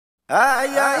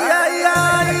Ay, ay, ay,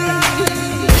 ay.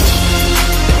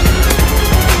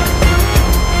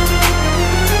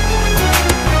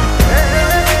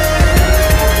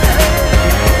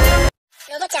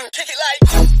 Kick it like.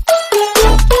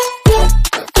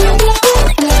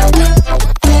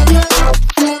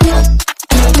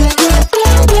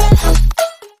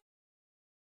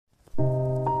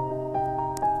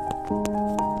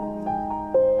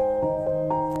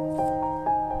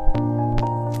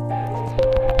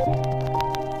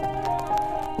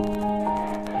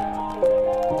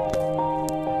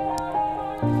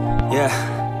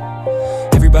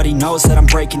 Everybody knows that I'm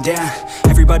breaking down.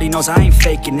 Everybody knows I ain't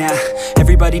faking now.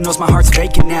 Everybody knows my heart's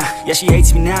vacant now. Yeah, she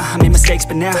hates me now, I made mistakes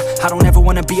but now I don't ever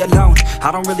wanna be alone.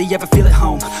 I don't really ever feel at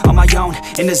home. On my own,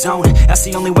 in the zone, that's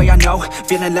the only way I know.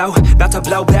 Feeling low, about to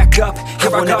blow back up. I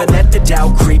won't ever let the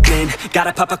doubt creep in.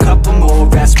 Gotta pop a couple more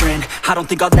aspirin. I don't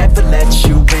think I'll ever let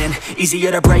you in.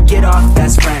 Easier to break it off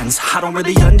best friends. I don't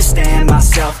really understand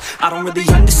myself. I don't really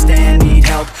understand, need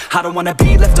help. I don't wanna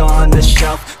be left on the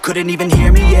shelf. Couldn't even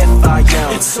hear me if I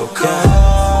yelled. It's so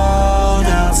cold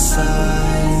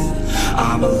outside,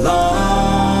 I'm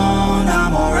alone,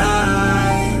 I'm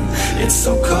alright. It's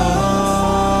so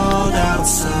cold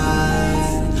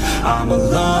outside, I'm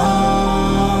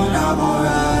alone, I'm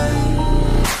alright.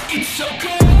 It's so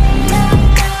cold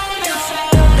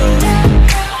outside,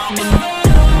 I'm alone.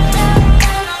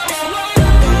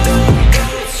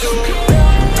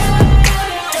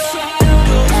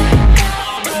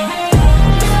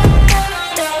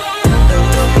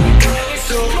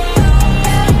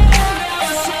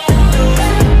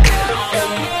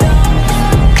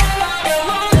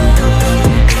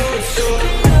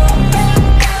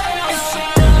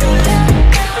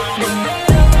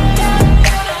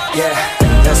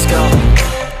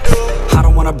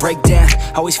 Break down,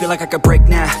 always feel like I could break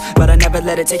now, but I never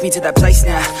let it take me to that place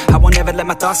now. I won't ever let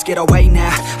my thoughts get away now.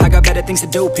 I got better things to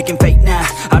do, picking fate now.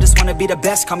 I just wanna be the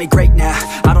best, call me great now.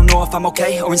 I don't know if I'm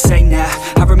okay or insane now.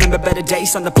 I remember better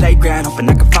days on the playground, hoping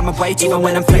I can find my way. Even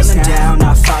when I'm feeling down,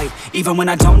 I fight. Even when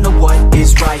I don't know what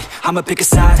is right, I'ma pick a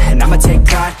side and I'ma take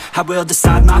pride. I will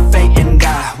decide my fate and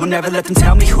I will never let them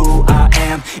tell me who I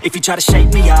am. If you try to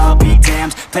shake me, I'll be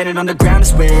damned. Planet on the ground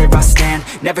is where I stand.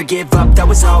 Never give up, that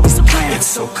was always the plan. It's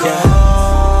so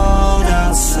cold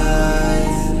outside,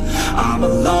 I'm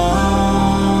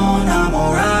alone, I'm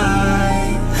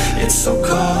alright. It's so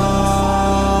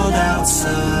cold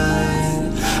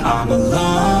outside, I'm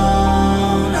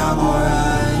alone, I'm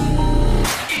alright.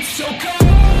 It's so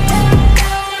cold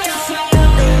outside,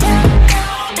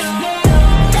 I'm alone.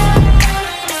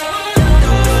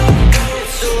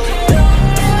 It's so cold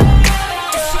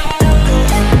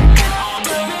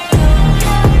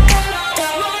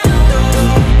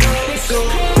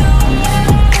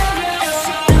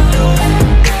outside,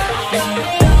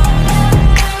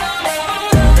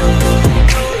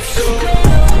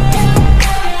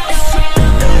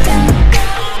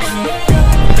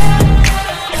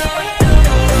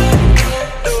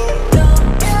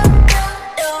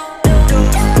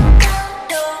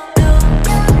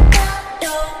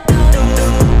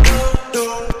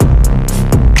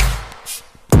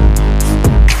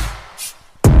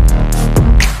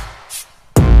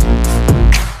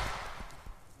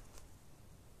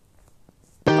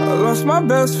 lost my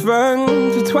best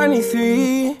friend to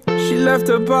 23. She left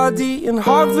her body and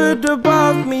hovered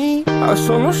above me. I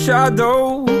saw no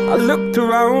shadow, I looked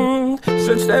around,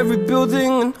 searched every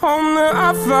building and home that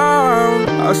I found.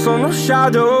 I saw no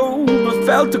shadow, but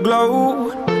felt a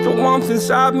glow. The warmth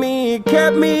inside me, it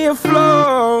kept me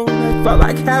afloat. It felt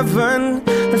like heaven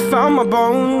had found my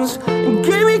bones and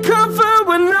gave me comfort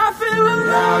when I feel alone.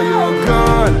 Now you're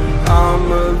gone,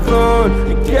 I'm alone.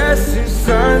 I guess it's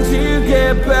time to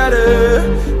get better.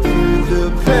 Through the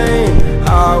pain,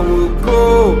 I will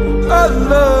go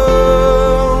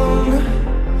alone.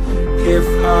 If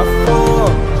I fall,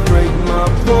 break my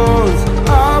bones,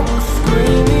 I will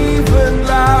scream even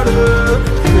louder.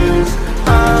 'Cause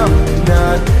I'm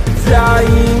not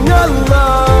dying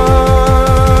alone.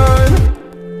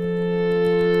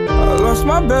 I lost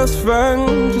my best friend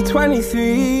to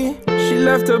 23. She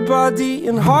left her body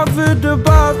and hovered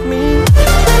above me.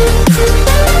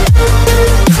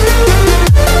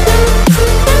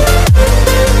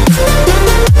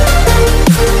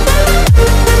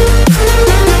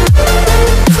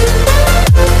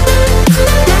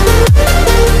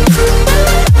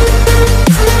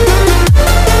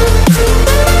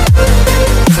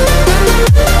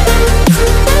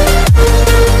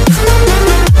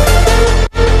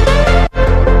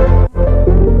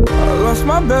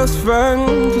 Best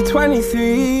friend to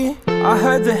 23. I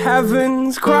heard the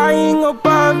heavens crying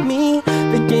above me.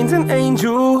 They gained an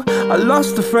angel, I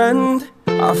lost a friend.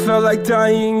 I felt like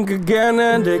dying again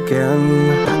and again.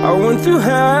 I went through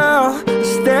hell,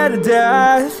 stared at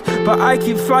death, but I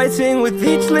keep fighting with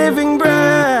each living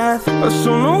breath. I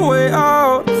saw no way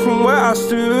out from where I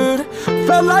stood.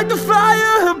 Felt like the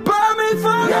fire had burned me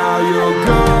through. Now you're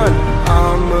gone,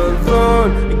 I'm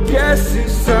alone. I guess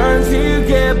it's time to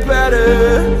get better.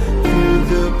 Through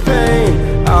the pain,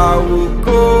 I will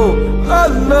go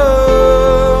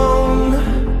alone.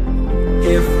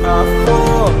 If I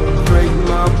fall, break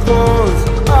my bones,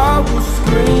 I will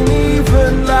scream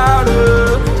even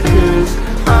louder. 'Cause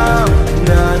I'm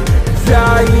not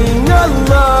dying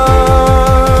alone.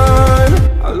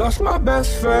 I lost my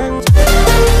best friend.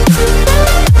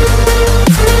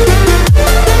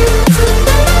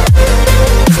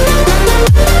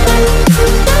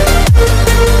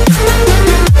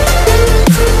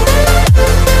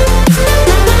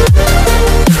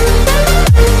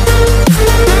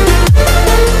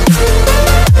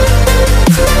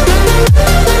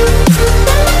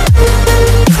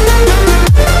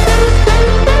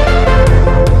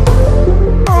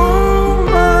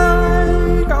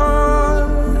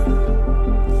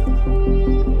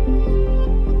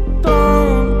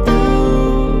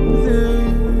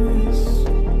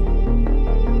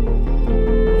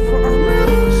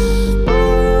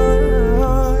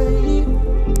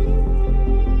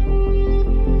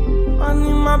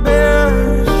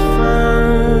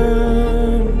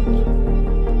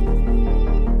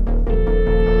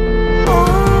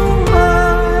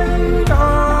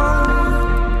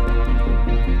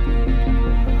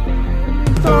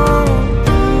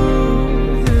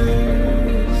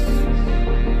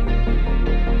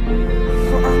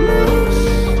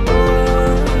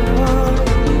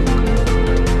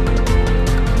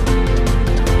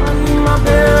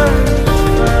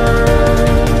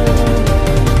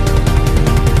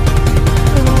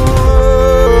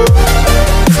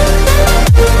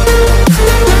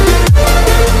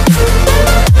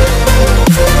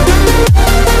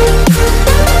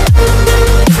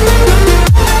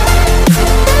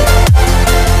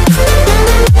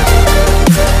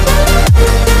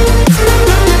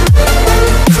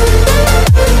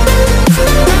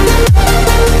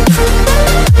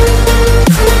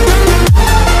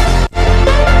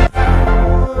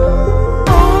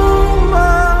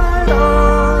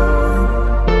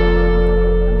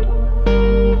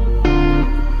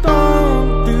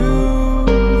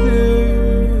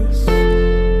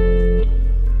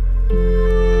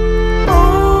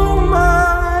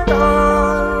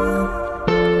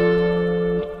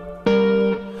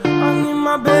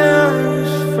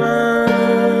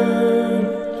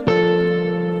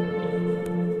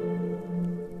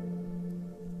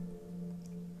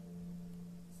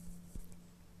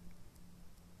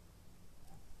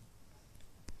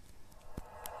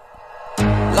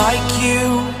 Like you,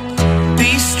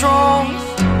 be strong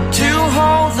to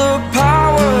hold the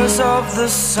powers of the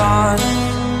sun.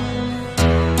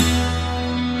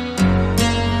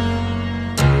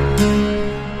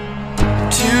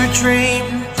 To dream